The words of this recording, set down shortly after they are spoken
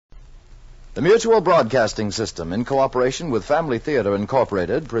The Mutual Broadcasting System, in cooperation with Family Theater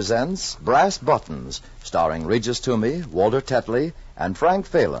Incorporated, presents Brass Buttons, starring Regis Toomey, Walter Tetley, and Frank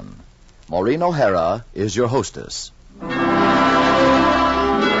Phelan. Maureen O'Hara is your hostess.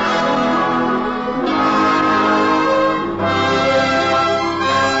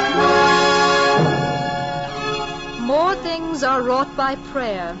 More things are wrought by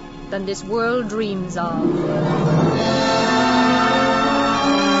prayer than this world dreams of.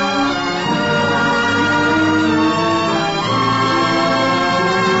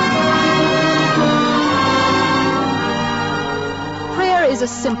 Is a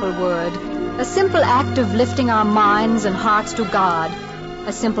simple word, a simple act of lifting our minds and hearts to God,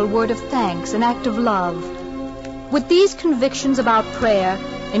 a simple word of thanks, an act of love. With these convictions about prayer,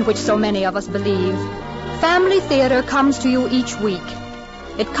 in which so many of us believe, Family Theater comes to you each week.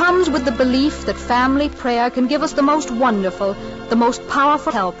 It comes with the belief that family prayer can give us the most wonderful, the most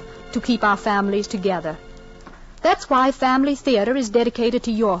powerful help to keep our families together. That's why Family Theater is dedicated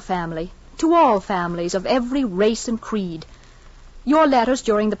to your family, to all families of every race and creed. Your letters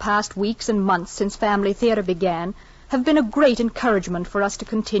during the past weeks and months since Family Theater began have been a great encouragement for us to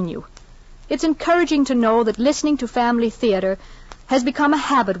continue. It's encouraging to know that listening to Family Theater has become a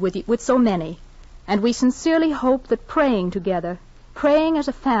habit with so many, and we sincerely hope that praying together, praying as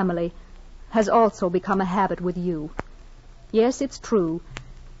a family, has also become a habit with you. Yes, it's true.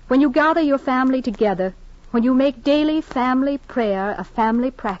 When you gather your family together, when you make daily family prayer a family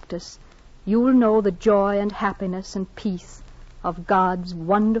practice, you will know the joy and happiness and peace of God's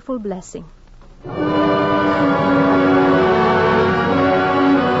wonderful blessing.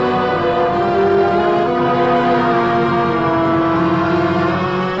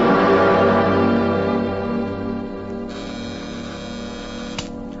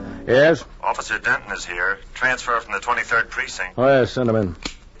 Yes? Officer Denton is here. Transfer from the 23rd Precinct. Oh, yes, send him in.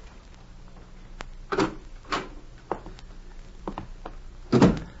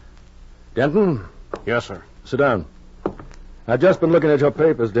 Denton? Yes, sir. Sit down. I've just been looking at your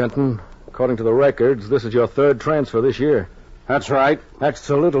papers, Denton. According to the records, this is your third transfer this year. That's right. That's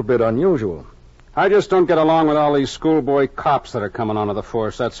a little bit unusual. I just don't get along with all these schoolboy cops that are coming onto the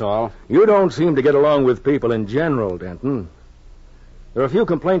force, that's all. You don't seem to get along with people in general, Denton. There are a few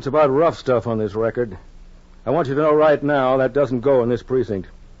complaints about rough stuff on this record. I want you to know right now that doesn't go in this precinct.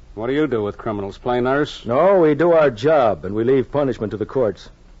 What do you do with criminals, play nurse? No, we do our job, and we leave punishment to the courts.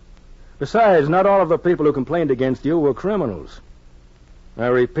 Besides, not all of the people who complained against you were criminals. I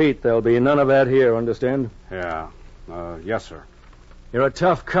repeat, there'll be none of that here, understand? Yeah. Yes, sir. You're a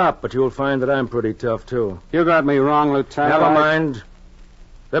tough cop, but you'll find that I'm pretty tough, too. You got me wrong, Lieutenant. Never mind.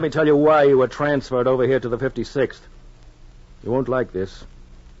 Let me tell you why you were transferred over here to the 56th. You won't like this.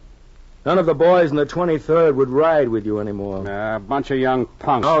 None of the boys in the 23rd would ride with you anymore. A bunch of young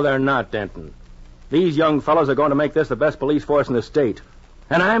punks. No, they're not, Denton. These young fellows are going to make this the best police force in the state.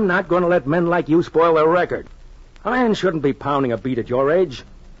 And I'm not going to let men like you spoil their record. A man shouldn't be pounding a beat at your age.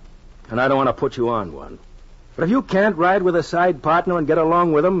 And I don't want to put you on one. But if you can't ride with a side partner and get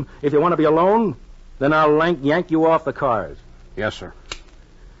along with him, if you want to be alone, then I'll yank you off the cars. Yes, sir.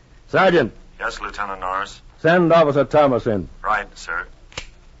 Sergeant. Yes, Lieutenant Norris. Send Officer Thomas in. Right, sir.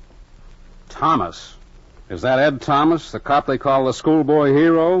 Thomas? Is that Ed Thomas, the cop they call the schoolboy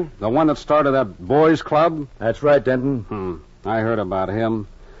hero? The one that started that boys' club? That's right, Denton. I heard about him.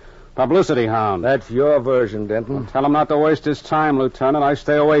 Publicity hound. That's your version, Denton. Well, tell him not to waste his time, Lieutenant. I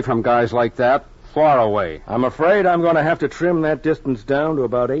stay away from guys like that. Far away. I'm afraid I'm going to have to trim that distance down to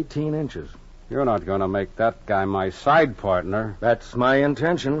about 18 inches. You're not going to make that guy my side partner. That's my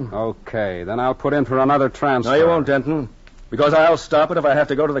intention. Okay, then I'll put in for another transfer. No, you won't, Denton. Because I'll stop it if I have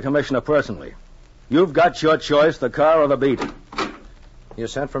to go to the commissioner personally. You've got your choice, the car or the beat. You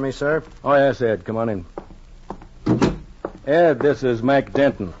sent for me, sir? Oh, yes, Ed. Come on in. Ed, this is Mac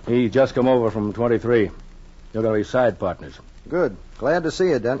Denton. He's just come over from 23. You're going to be side partners. Good. Glad to see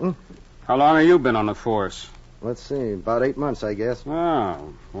you, Denton. How long have you been on the force? Let's see. About 8 months, I guess.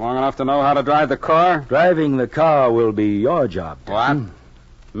 Oh, long enough to know how to drive the car? Driving the car will be your job, Denton.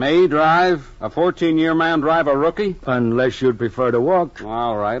 What? Me drive? A 14-year man drive a rookie? Unless you'd prefer to walk.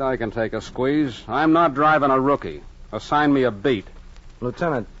 All right, I can take a squeeze. I'm not driving a rookie. Assign me a beat.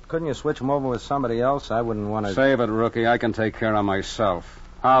 Lieutenant, couldn't you switch him over with somebody else? I wouldn't want to... Save it, rookie. I can take care of myself.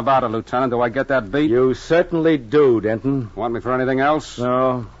 How about it, Lieutenant? Do I get that beat? You certainly do, Denton. Want me for anything else?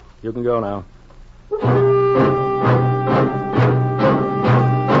 No. You can go now.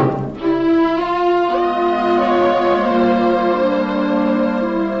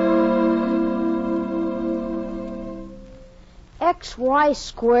 XY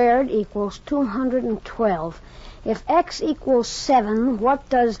squared equals 212. If x equals 7, what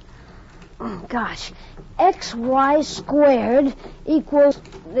does Gosh. XY squared equals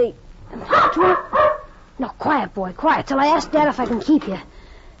the... No, quiet, boy, quiet, till I ask Dad if I can keep you.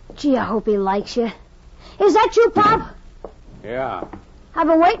 Gee, I hope he likes you. Is that you, Pop? Yeah. I've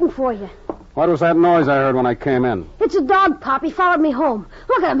been waiting for you. What was that noise I heard when I came in? It's a dog, Pop. He followed me home.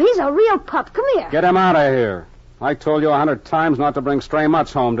 Look at him. He's a real pup. Come here. Get him out of here. I told you 100 times not to bring stray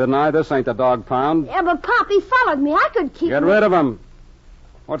mutts home, didn't I? This ain't the dog pound. Yeah, but, Pop, he followed me. I could keep Get him. rid of him.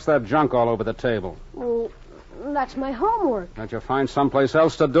 What's that junk all over the table? Well, that's my homework. Can't you find someplace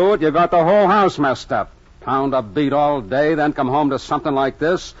else to do it? You got the whole house messed up. Pound a beat all day, then come home to something like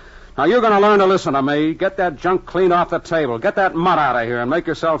this. Now, you're going to learn to listen to me. Get that junk cleaned off the table. Get that mutt out of here and make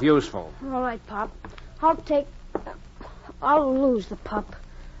yourself useful. All right, Pop. I'll lose the pup.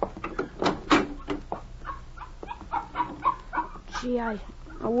 Gee, I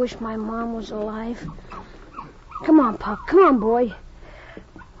wish my mom was alive. Come on, Pop. Come on, boy.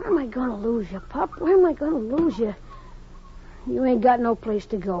 Where am I going to lose you, Pop? Where am I going to lose you? You ain't got no place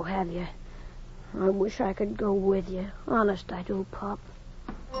to go, have you? I wish I could go with you. Honest, I do, Pop.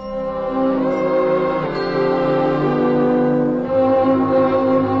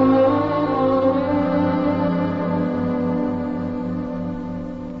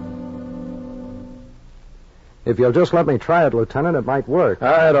 If you'll just let me try it, Lieutenant, it might work.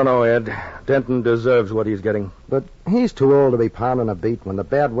 I don't know, Ed. Denton deserves what he's getting. But he's too old to be pounding a beat. When the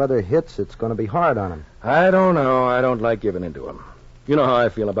bad weather hits, it's going to be hard on him. I don't know. I don't like giving in to him. You know how I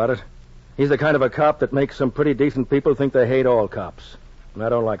feel about it. He's the kind of a cop that makes some pretty decent people think they hate all cops. And I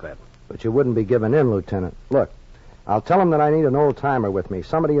don't like that. But you wouldn't be giving in, Lieutenant. Look, I'll tell him that I need an old-timer with me,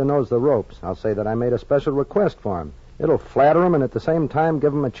 somebody who knows the ropes. I'll say that I made a special request for him. It'll flatter him and at the same time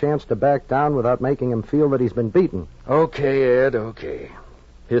give him a chance to back down without making him feel that he's been beaten. Okay, Ed, okay.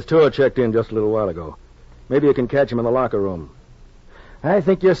 His tour checked in just a little while ago. Maybe you can catch him in the locker room. I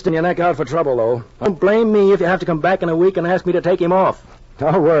think you're sticking your neck out for trouble, though. Don't blame me if you have to come back in a week and ask me to take him off.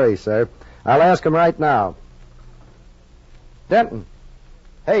 Don't worry, sir. I'll ask him right now. Denton.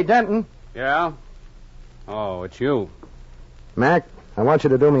 Hey, Denton. Yeah? Oh, it's you. Mac, I want you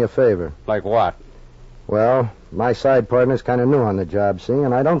to do me a favor. Like what? Well, my side partner's kind of new on the job, see,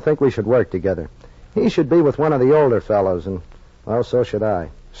 and I don't think we should work together. He should be with one of the older fellows, and, well, so should I.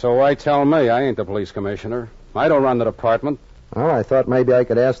 So why tell me? I ain't the police commissioner. I don't run the department. Well, I thought maybe I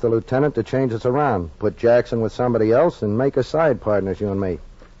could ask the lieutenant to change us around, put Jackson with somebody else, and make us side partners, you and me.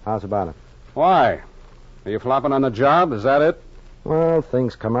 How's about it? Why? Are you flopping on the job? Is that it? Well,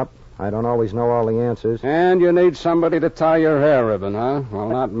 things come up. I don't always know all the answers. And you need somebody to tie your hair ribbon, huh? Well,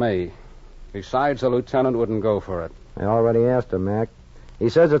 not me. Besides, the lieutenant wouldn't go for it. I already asked him, Mac. He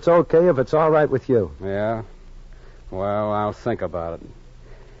says it's okay if it's all right with you. Yeah? Well, I'll think about it.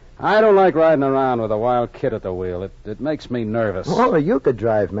 I don't like riding around with a wild kid at the wheel. It makes me nervous. Oh, you could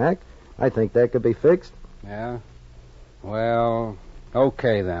drive, Mac. I think that could be fixed. Yeah? Well,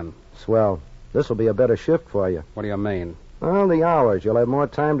 okay then. Swell. This will be a better shift for you. What do you mean? Well, the hours. You'll have more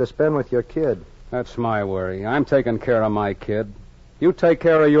time to spend with your kid. That's my worry. I'm taking care of my kid. You take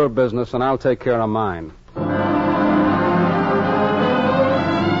care of your business, and I'll take care of mine.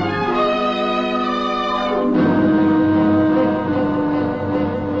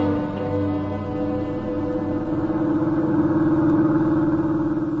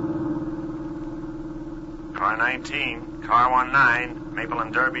 Car 19, car 19, Maple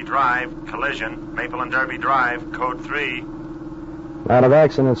and Derby Drive, collision, Maple and Derby Drive, code 3. A lot of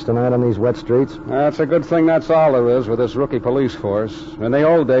accidents tonight on these wet streets. That's a good thing that's all there is with this rookie police force. In the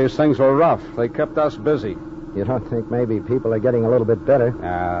old days, things were rough. They kept us busy. You don't think maybe people are getting a little bit better?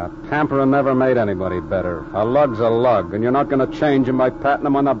 Pampering never made anybody better. A lug's a lug, and you're not going to change him by patting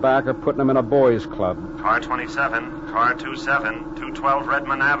him on the back or putting him in a boys' club. Car 27, car 27, 212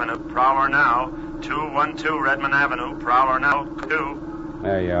 Redmond Avenue, Prowler now, 212 Redmond Avenue, Prowler now, 2.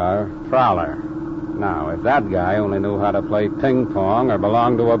 There you are, Prowler. Now, if that guy only knew how to play ping-pong or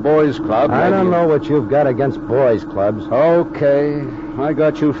belonged to a boys' club... I don't know what you've got against boys' clubs. Okay, I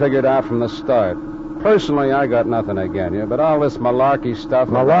got you figured out from the start. Personally, I got nothing against you, but all this malarkey stuff...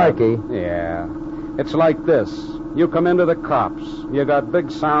 Malarkey? Yeah. It's like this. You come into the cops. You got big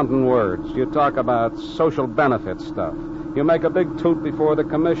sounding words. You talk about social benefit stuff. You make a big toot before the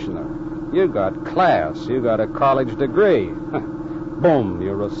commissioner. You got class. You got a college degree. Boom,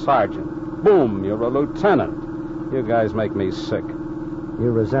 you're a sergeant. Boom, you're a lieutenant. You guys make me sick.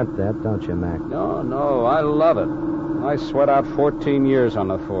 You resent that, don't you, Mac? No, I love it. I sweat out 14 years on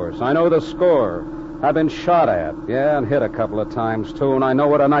the force. I know the score. I've been shot at, yeah, and hit a couple of times, too, and I know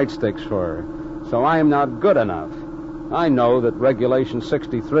what a nightstick's for. So I'm not good enough. I know that Regulation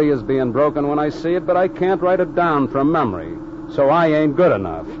 63 is being broken when I see it, but I can't write it down from memory. So I ain't good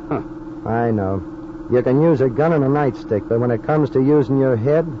enough. I know. You can use a gun and a nightstick, but when it comes to using your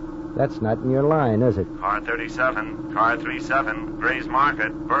head, that's not in your line, is it? Car 37, car 37, Gray's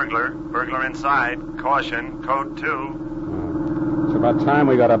Market, burglar inside, caution, code 2. It's about time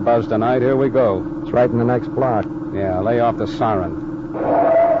we got a buzz tonight. Here we go. It's right in the next block. Yeah, lay off the siren.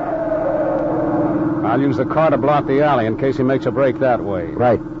 I'll use the car to block the alley in case he makes a break that way.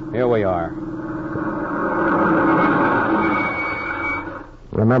 Right. Here we are.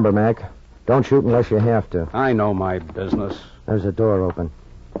 Remember, Mac, don't shoot unless you have to. I know my business. There's a door open.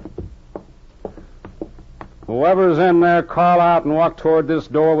 Whoever's in there, call out and walk toward this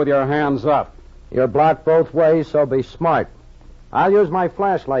door with your hands up. You're blocked both ways, so be smart. I'll use my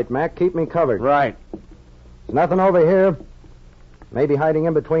flashlight, Mac. Keep me covered. Right. There's nothing over here. Maybe hiding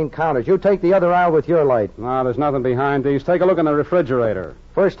in between counters. You take the other aisle with your light. No, there's nothing behind these. Take a look in the refrigerator.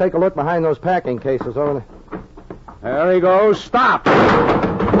 First, take a look behind those packing cases over there. There he goes. Stop!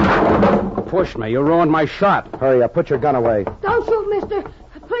 Push me. You ruined my shot. Hurry up. Put your gun away. Don't shoot, mister.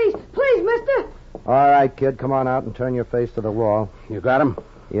 Please, mister. All right, kid. Come on out and turn your face to the wall. You got him?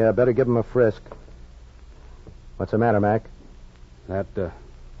 Yeah, better give him a frisk. What's the matter, Mac? That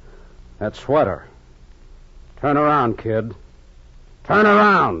sweater. Turn around, kid. Turn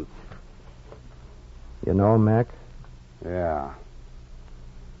around. You know him, Mac? Yeah.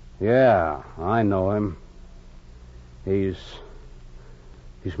 Yeah, I know him. He's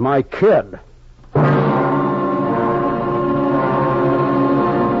my kid.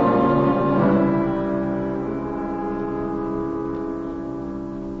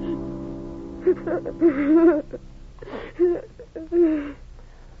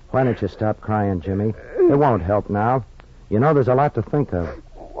 Why don't you stop crying, Jimmy? It won't help now. You know there's a lot to think of.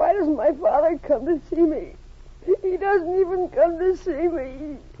 Why doesn't my father come to see me? He doesn't even come to see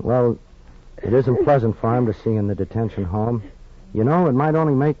me. Well, it isn't pleasant for him to see you in the detention home. You know, it might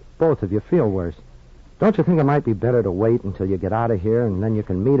only make both of you feel worse. Don't you think it might be better to wait until you get out of here and then you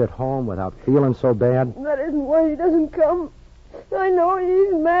can meet at home without feeling so bad? That isn't why he doesn't come. I know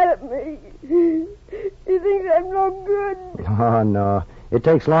he's mad at me. He thinks I'm no good. Oh, no. It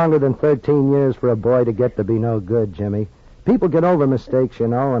takes longer than 13 years for a boy to get to be no good, Jimmy. People get over mistakes, you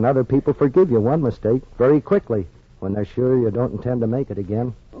know, and other people forgive you one mistake very quickly when they're sure you don't intend to make it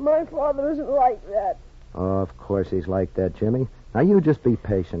again. My father isn't like that. Oh, of course he's like that, Jimmy. Now, you just be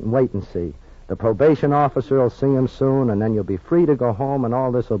patient and wait and see. The probation officer will see him soon, and then you'll be free to go home, and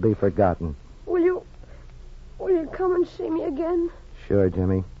all this will be forgotten. Will you come and see me again? Sure,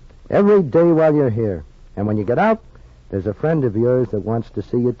 Jimmy. Every day while you're here. And when you get out, there's a friend of yours that wants to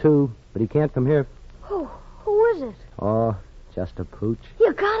see you, too, but he can't come here. Who is it? Oh, just a pooch.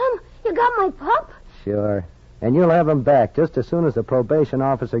 You got him? You got my pup? Sure. And you'll have him back just as soon as the probation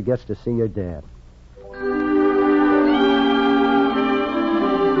officer gets to see your dad.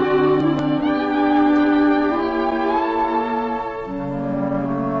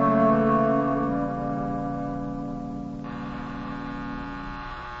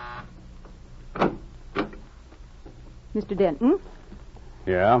 Mr. Denton?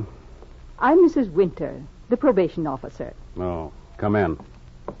 Yeah? I'm Mrs. Winter, the probation officer. Oh, come in.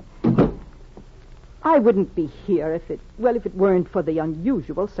 I wouldn't be here if it weren't for the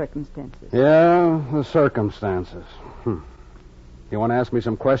unusual circumstances. Yeah, the circumstances. You want to ask me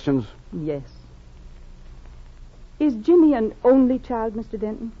some questions? Yes. Is Jimmy an only child, Mr.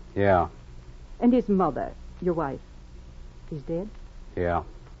 Denton? Yeah. And his mother, your wife, is dead? Yeah.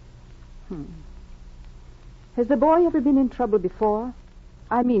 Has the boy ever been in trouble before?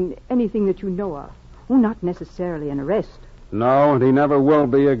 I mean, anything that you know of. Oh, not necessarily an arrest. No, and he never will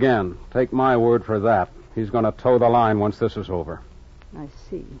be again. Take my word for that. He's going to toe the line once this is over. I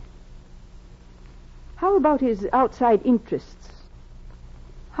see. How about his outside interests?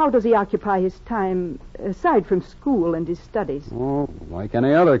 How does he occupy his time aside from school and his studies? Oh, like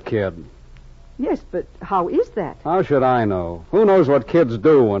any other kid. Yes, but how is that? How should I know? Who knows what kids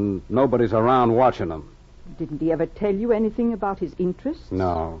do when nobody's around watching them? Didn't he ever tell you anything about his interests?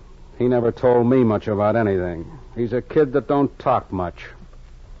 No. He never told me much about anything. He's a kid that don't talk much.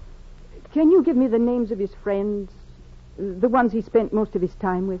 Can you give me the names of his friends? The ones he spent most of his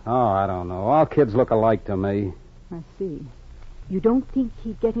time with? Oh, I don't know. All kids look alike to me. I see. You don't think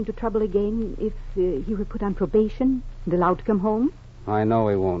he'd get into trouble again if he were put on probation and allowed to come home? I know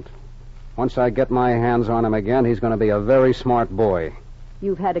he won't. Once I get my hands on him again, he's going to be a very smart boy.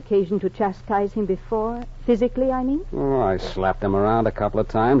 You've had occasion to chastise him before? Physically, I mean? Oh, I slapped him around a couple of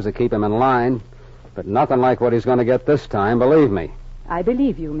times to keep him in line. But nothing like what he's going to get this time, believe me. I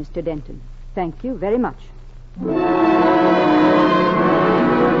believe you, Mr. Denton. Thank you very much.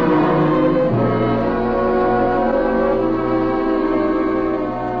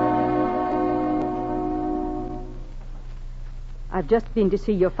 I've just been to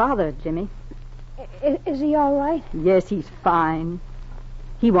see your father, Jimmy. Is he all right? Yes, he's fine.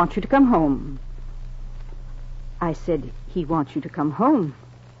 He wants you to come home. I said he wants you to come home.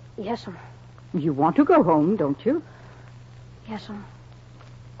 Yes'm. You want to go home, don't you? Yes'm.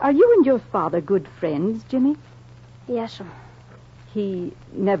 Are you and your father good friends, Jimmy? Yes'm. He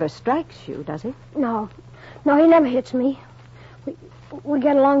never strikes you, does he? No, he never hits me. We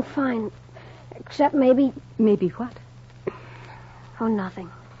get along fine. Except maybe... Maybe what? Oh, nothing.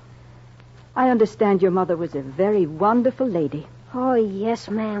 I understand your mother was a very wonderful lady. Oh, yes,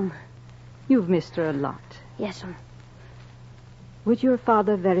 ma'am. You've missed her a lot. Yes'm. Was your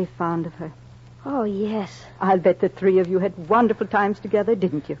father very fond of her? Oh, yes. I'll bet the three of you had wonderful times together,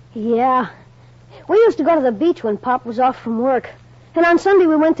 didn't you? Yeah. We used to go to the beach when Pop was off from work. And on Sunday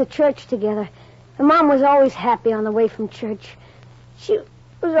we went to church together. And Mom was always happy on the way from church. She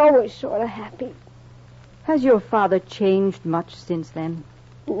was always sort of happy. Has your father changed much since then?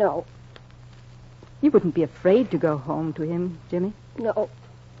 No. You wouldn't be afraid to go home to him, Jimmy? No.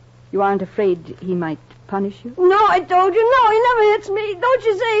 You aren't afraid he might punish you? No, I told you. No, he never hits me. Don't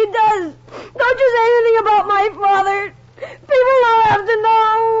you say he does. Don't you say anything about my father. People don't have to know.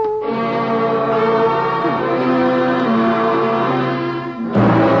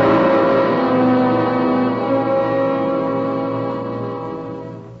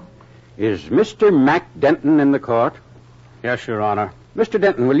 Is Mr. Mac Denton in the court? Yes, Your Honor. Mr.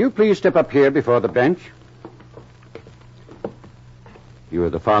 Denton, will you please step up here before the bench? You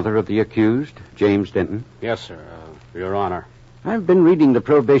are the father of the accused, James Denton? Yes, sir. Your Honor. I've been reading the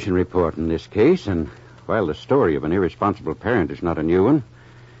probation report in this case, and while the story of an irresponsible parent is not a new one,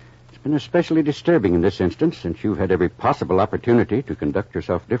 it's been especially disturbing in this instance since you've had every possible opportunity to conduct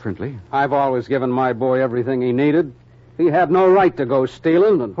yourself differently. I've always given my boy everything he needed. He had no right to go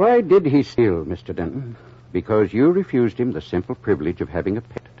stealing. And... Why did he steal, Mr. Denton? Because you refused him the simple privilege of having a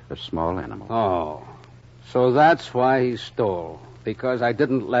pet, a small animal. Oh, so that's why he stole. Because I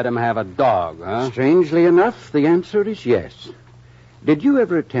didn't let him have a dog, huh? Strangely enough, the answer is yes. Did you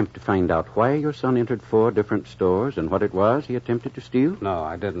ever attempt to find out why your son entered 4 different stores and what it was he attempted to steal? No,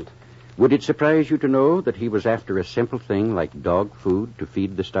 I didn't. Would it surprise you to know that he was after a simple thing like dog food to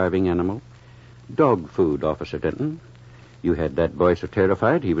feed the starving animal? Dog food, Officer Denton. You had that boy so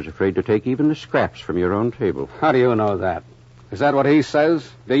terrified he was afraid to take even the scraps from your own table. How do you know that? Is that what he says?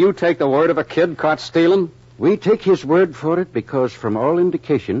 Do you take the word of a kid caught stealing? We take his word for it because from all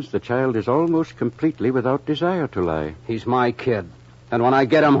indications the child is almost completely without desire to lie. He's my kid. And when I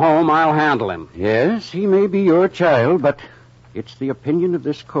get him home, I'll handle him. Yes, he may be your child, but it's the opinion of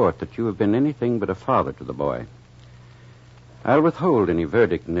this court that you have been anything but a father to the boy. I'll withhold any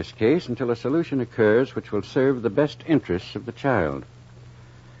verdict in this case until a solution occurs which will serve the best interests of the child.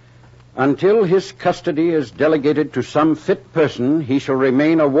 Until his custody is delegated to some fit person, he shall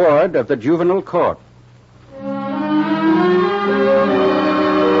remain a ward of the juvenile court.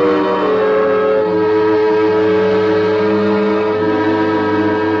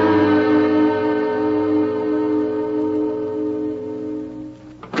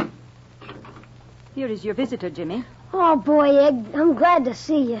 Here is your visitor, Jimmy. Oh, boy, Egg, I'm glad to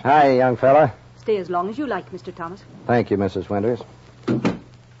see you. Hi, young fella. Stay as long as you like, Mr. Thomas. Thank you, Mrs. Winters.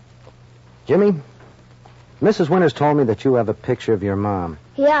 Jimmy, Mrs. Winters told me that you have a picture of your mom.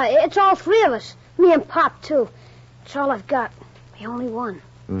 Yeah, it's all 3 of us. Me and Pop, too. It's all I've got. The only one.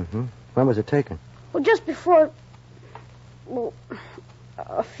 Mm-hmm. When was it taken? Well, just before... Well,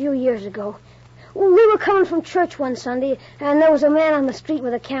 a few years ago. We were coming from church one Sunday, and there was a man on the street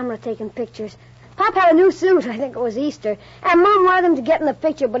with a camera taking pictures. Pop had a new suit, I think it was Easter, and Mom wanted him to get in the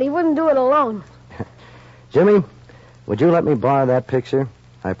picture, but he wouldn't do it alone. Jimmy, would you let me borrow that picture?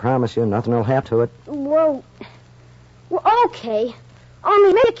 I promise you nothing will happen to it. Well, okay.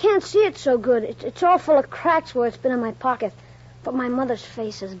 Only maybe you can't see it so good. It's all full of cracks where it's been in my pocket. But my mother's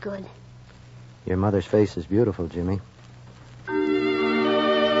face is good. Your mother's face is beautiful, Jimmy.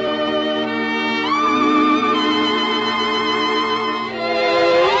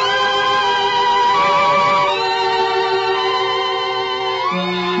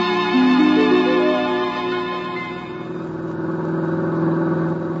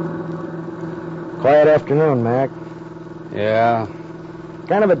 Quiet afternoon, Mac. Yeah.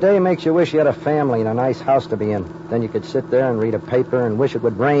 Kind of a day makes you wish you had a family and a nice house to be in. Then you could sit there and read a paper and wish it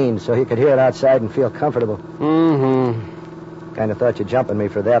would rain so you could hear it outside and feel comfortable. Mm-hmm. Kind of thought you'd jump on me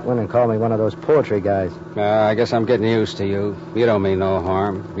for that one and call me one of those poetry guys. I guess I'm getting used to you. You don't mean no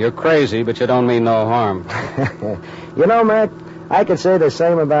harm. You're crazy, but you don't mean no harm. You know, Mac, I could say the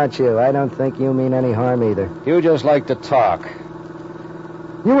same about you. I don't think you mean any harm either. You just like to talk.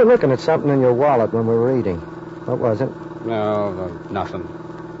 You were looking at something in your wallet when we were eating. What was it? No, nothing.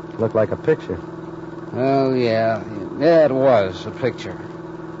 Looked like a picture. Oh, yeah. Yeah, it was a picture.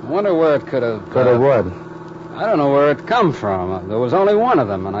 I wonder where it could have... Could have what? I don't know where it come from. There was only one of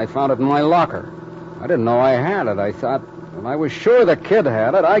them, and I found it in my locker. I didn't know I had it. I thought, if I was sure the kid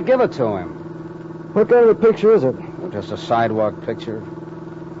had it, I'd give it to him. What kind of a picture is it? Oh, just a sidewalk picture.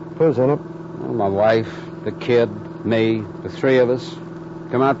 Who's in it? Well, my wife, the kid, me, the three of us.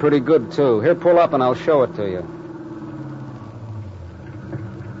 Come out pretty good, too. Here, pull up, and I'll show it to you.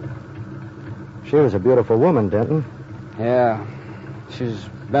 She was a beautiful woman, Denton. Yeah. She's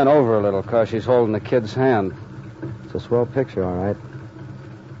bent over a little because she's holding the kid's hand. It's a swell picture, all right.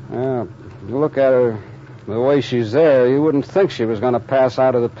 Yeah. You look at her the way she's there, you wouldn't think she was going to pass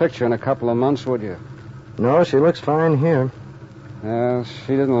out of the picture in a couple of months, would you? No, she looks fine here. Yeah,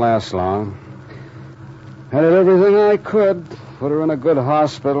 she didn't last long. I did everything I could. Put her in a good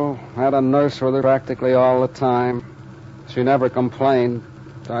hospital. Had a nurse with her practically all the time. She never complained.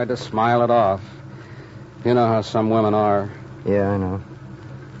 Tried to smile it off. You know how some women are. Yeah, I know.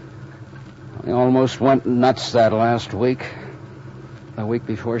 I almost went nuts that last week. The week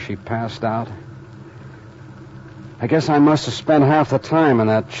before she passed out. I guess I must have spent half the time in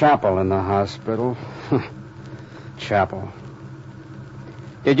that chapel in the hospital. Chapel.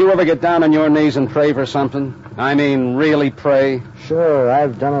 Did you ever get down on your knees and pray for something? I mean, really pray? Sure,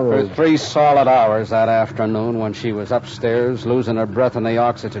 I've done it. For 3 solid hours that afternoon when she was upstairs, losing her breath in the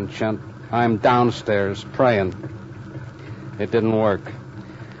oxygen tent. I'm downstairs, praying. It didn't work.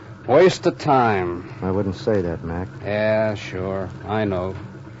 Waste of time. I wouldn't say that, Mac. Yeah, sure. I know.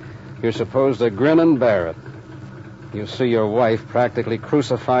 You're supposed to grin and bear it. You see your wife practically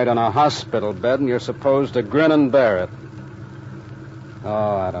crucified on a hospital bed, and you're supposed to grin and bear it.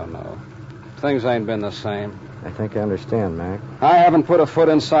 Oh, I don't know. Things ain't been the same. I think I understand, Mac. I haven't put a foot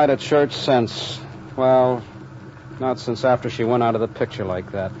inside a church since... Well, not since after she went out of the picture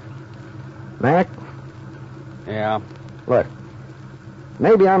like that. Mac? Yeah? Look,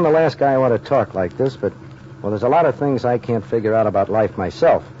 maybe I'm the last guy who ought to talk like this, but, well, there's a lot of things I can't figure out about life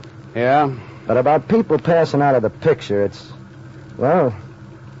myself. Yeah? But about people passing out of the picture, it's... Well,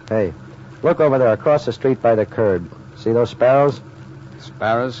 hey, look over there across the street by the curb. See those sparrows?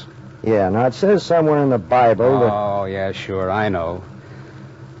 Sparrows? Yeah, now it says somewhere in the Bible that... Oh, yeah, sure, I know.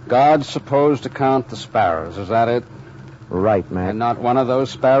 God's supposed to count the sparrows, is that it? Right, Mac. And not one of those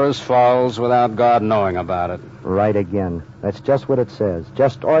sparrows falls without God knowing about it. Right again. That's just what it says.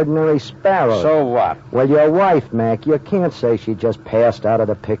 Just ordinary sparrows. So what? Well, your wife, Mac, you can't say she just passed out of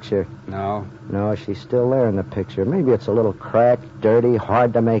the picture. No? No, she's still there in the picture. Maybe it's a little cracked, dirty,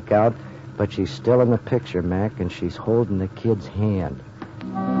 hard to make out, but she's still in the picture, Mac, and she's holding the kid's hand.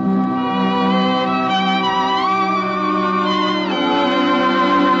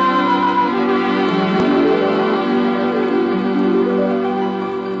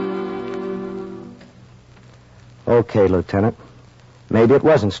 Okay, Lieutenant. Maybe it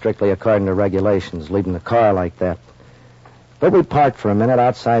wasn't strictly according to regulations, leaving the car like that. But we parked for a minute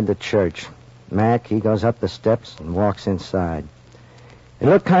outside the church. Mac, he goes up the steps and walks inside. It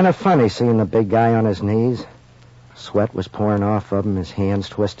looked kind of funny seeing the big guy on his knees. Sweat was pouring off of him, his hands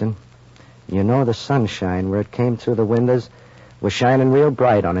twisting. You know the sunshine, where it came through the windows, was shining real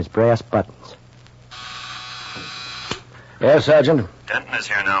bright on his brass buttons. Yes, Sergeant? Denton is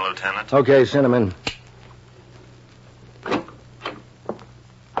here now, Lieutenant. Okay, send him in.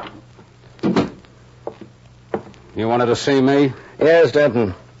 You wanted to see me? Yes,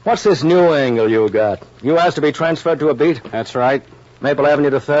 Denton. What's this new angle you got? You asked to be transferred to a beat? That's right. Maple Avenue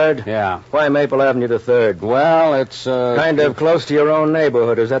to 3rd? Yeah. Why Maple Avenue to 3rd? Well, it's, kind of close to your own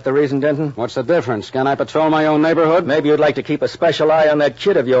neighborhood. Is that the reason, Denton? What's the difference? Can I patrol my own neighborhood? Maybe you'd like to keep a special eye on that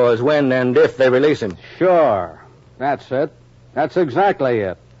kid of yours when and if they release him. Sure. That's it. That's exactly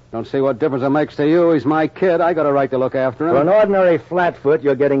it. Don't see what difference it makes to you. He's my kid. I got a right to look after him. For an ordinary flatfoot,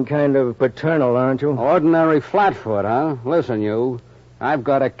 you're getting kind of paternal, aren't you? Ordinary flatfoot, huh? Listen, you. I've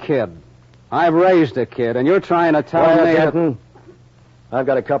got a kid. I've raised a kid, and you're trying to tell me... Denton, I've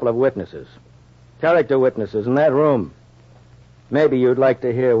got a couple of witnesses. Character witnesses in that room. Maybe you'd like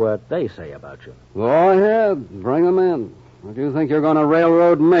to hear what they say about you. Go ahead. Bring them in. If you think you're going to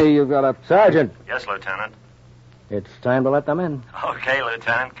railroad me, you've got to... Sergeant. Yes, Lieutenant. It's time to let them in. Okay,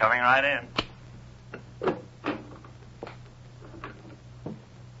 Lieutenant. Coming right in.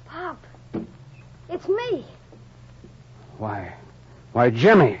 Pop, it's me. Why,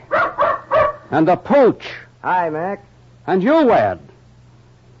 Jimmy. And the pooch. Hi, Mac. And you, Ed.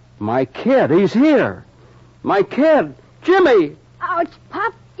 My kid, he's here. My kid, Jimmy. Ouch,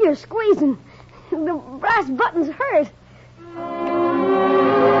 Pop, you're squeezing. The brass buttons hurt.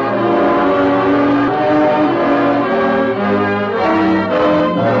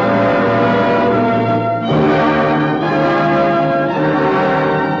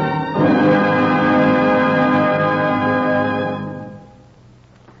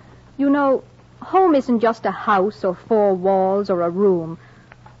 You know, home isn't just a house or four walls or a room.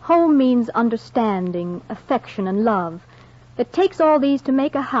 Home means understanding, affection, and love. It takes all these to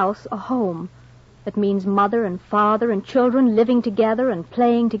make a house a home. It means mother and father and children living together and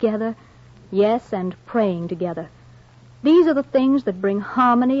playing together. Yes, and praying together. These are the things that bring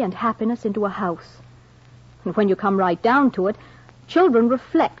harmony and happiness into a house. And when you come right down to it, children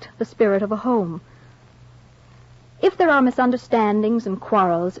reflect the spirit of a home. If there are misunderstandings and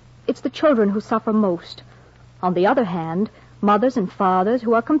quarrels, it's the children who suffer most. On the other hand, mothers and fathers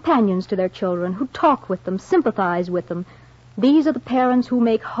who are companions to their children, who talk with them, sympathize with them, these are the parents who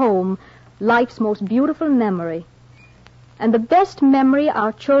make home life's most beautiful memory. And the best memory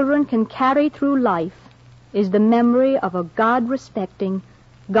our children can carry through life is the memory of a God-respecting,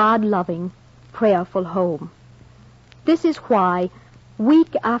 God-loving, prayerful home. This is why,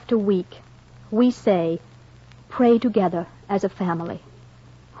 week after week, we say, pray together as a family.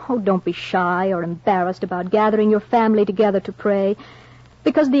 Oh, don't be shy or embarrassed about gathering your family together to pray,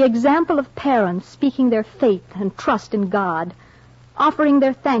 because the example of parents speaking their faith and trust in God, offering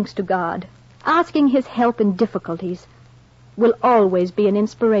their thanks to God, asking His help in difficulties, will always be an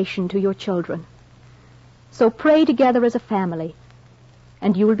inspiration to your children. So pray together as a family,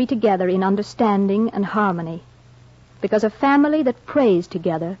 and you will be together in understanding and harmony, because a family that prays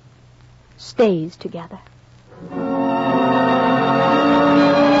together stays together.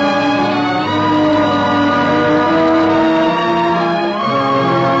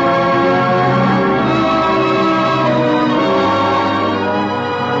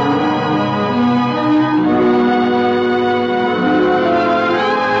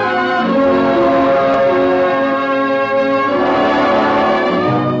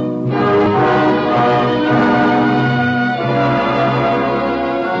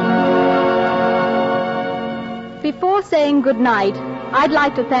 Saying good night, I'd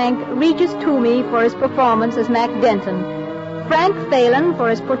like to thank Regis Toomey for his performance as Mac Denton, Frank Phelan for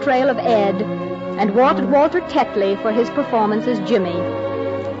his portrayal of Ed, and Walter Tetley for his performance as Jimmy.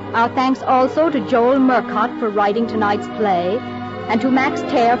 Our thanks also to Joel Murcott for writing tonight's play, and to Max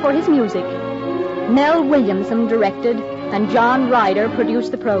Terre for his music. Mel Williamson directed, and John Ryder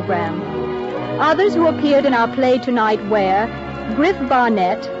produced the program. Others who appeared in our play tonight were Griff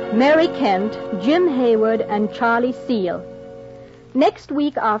Barnett, Mary Kent, Jim Hayward, and Charlie Seal. Next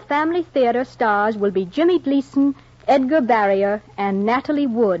week, our Family Theater stars will be Jimmy Gleason, Edgar Barrier, and Natalie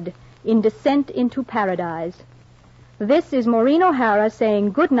Wood in Descent into Paradise. This is Maureen O'Hara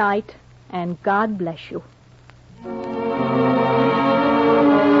saying good night, and God bless you.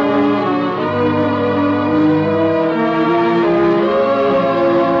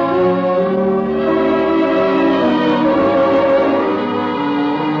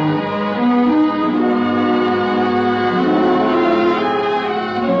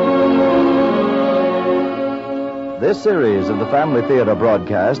 This series of the Family Theater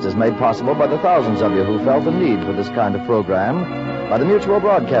broadcast is made possible by the thousands of you who felt the need for this kind of program, by the Mutual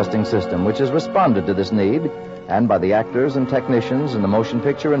Broadcasting System, which has responded to this need, and by the actors and technicians in the motion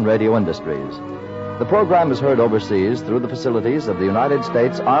picture and radio industries. The program is heard overseas through the facilities of the United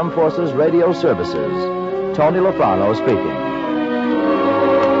States Armed Forces Radio Services. Tony Lofrano speaking.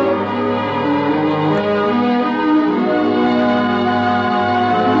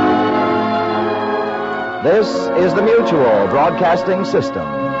 This is the Mutual Broadcasting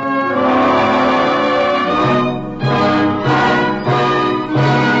System.